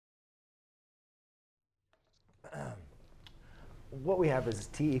what we have is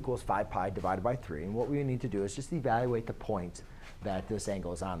t equals 5 pi divided by 3. And what we need to do is just evaluate the point that this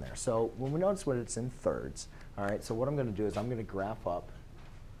angle is on there. So when we notice what it's in thirds, all right, so what I'm going to do is I'm going to graph up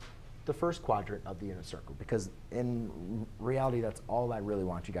the first quadrant of the unit circle, because in reality that's all I really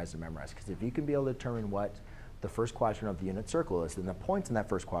want you guys to memorize, because if you can be able to determine what the first quadrant of the unit circle is, then the points in that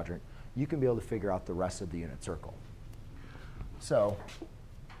first quadrant, you can be able to figure out the rest of the unit circle. So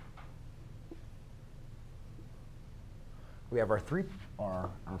we have our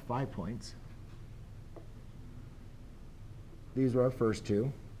 5 points. These were our first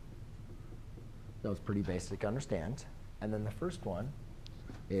two. That was pretty basic to understand. And then the first one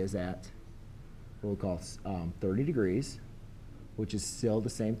is at what we'll call 30 degrees, which is still the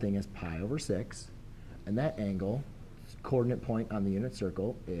same thing as pi over 6. And that angle, coordinate point on the unit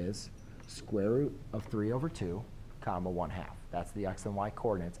circle, is square root of 3 over 2, comma 1/2. That's the x and y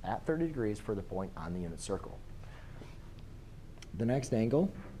coordinates at 30 degrees for the point on the unit circle. The next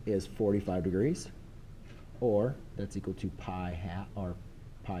angle is 45 degrees, or that's equal to pi half, or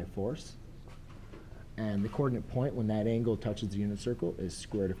pi fourths. And the coordinate point when that angle touches the unit circle is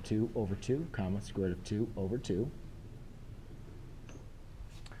square root of 2 over 2, comma, square root of 2 over 2.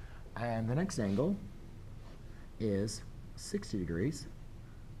 And the next angle is 60 degrees,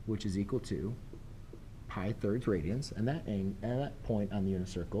 which is equal to pi thirds radians. And that point on the unit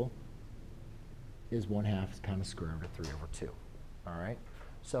circle is 1/2, comma, square root of 3 over 2. All right?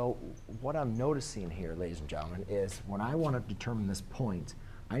 So what I'm noticing here, ladies and gentlemen, is when I want to determine this point,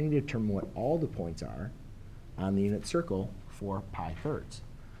 I need to determine what all the points are on the unit circle for pi thirds.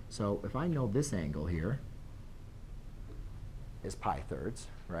 So if I know this angle here is pi thirds,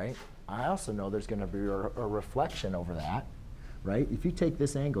 right? I also know there's going to be a reflection over that, right? If you take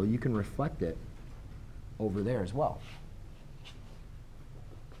this angle, you can reflect it over there as well.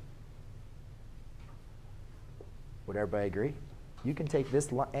 Would everybody agree? You can take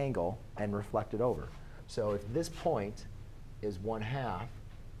this angle and reflect it over. So if this point is 1/2,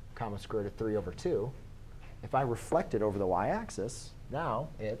 comma, square root of 3 over 2, if I reflect it over the y-axis, now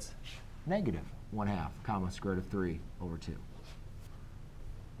it's negative 1/2, comma, square root of 3 over 2.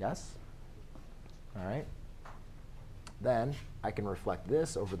 Yes? All right. Then I can reflect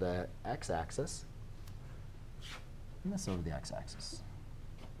this over the x-axis and this over the x-axis.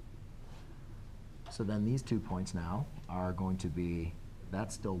 So then these 2 points now are going to be,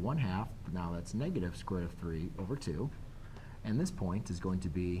 that's still 1/2, but now that's negative square root of 3 over 2. And this point is going to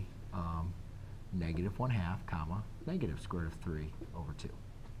be negative 1/2, comma, negative square root of 3 over 2.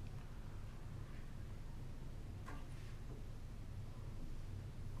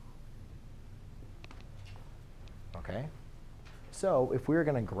 Okay? So if we're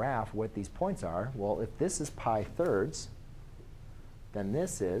going to graph what these points are, well, if this is pi thirds, then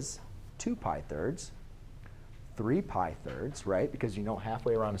this is 2 pi thirds, 3 pi thirds, right? Because you know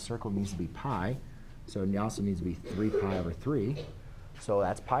halfway around a circle needs to be pi, so it also needs to be 3 pi over 3. So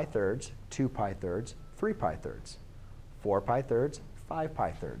that's pi thirds, 2 pi thirds, 3 pi thirds, 4 pi thirds, 5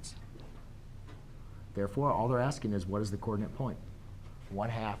 pi thirds. Therefore, all they're asking is what is the coordinate point?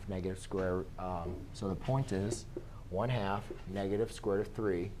 1/2 negative square, so the point is 1/2 negative square root of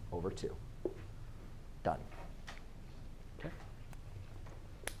 3 over 2. Done. Okay.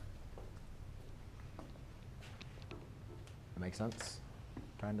 That makes sense?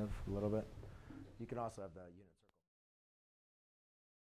 Kind of, a little bit. You can also have the units.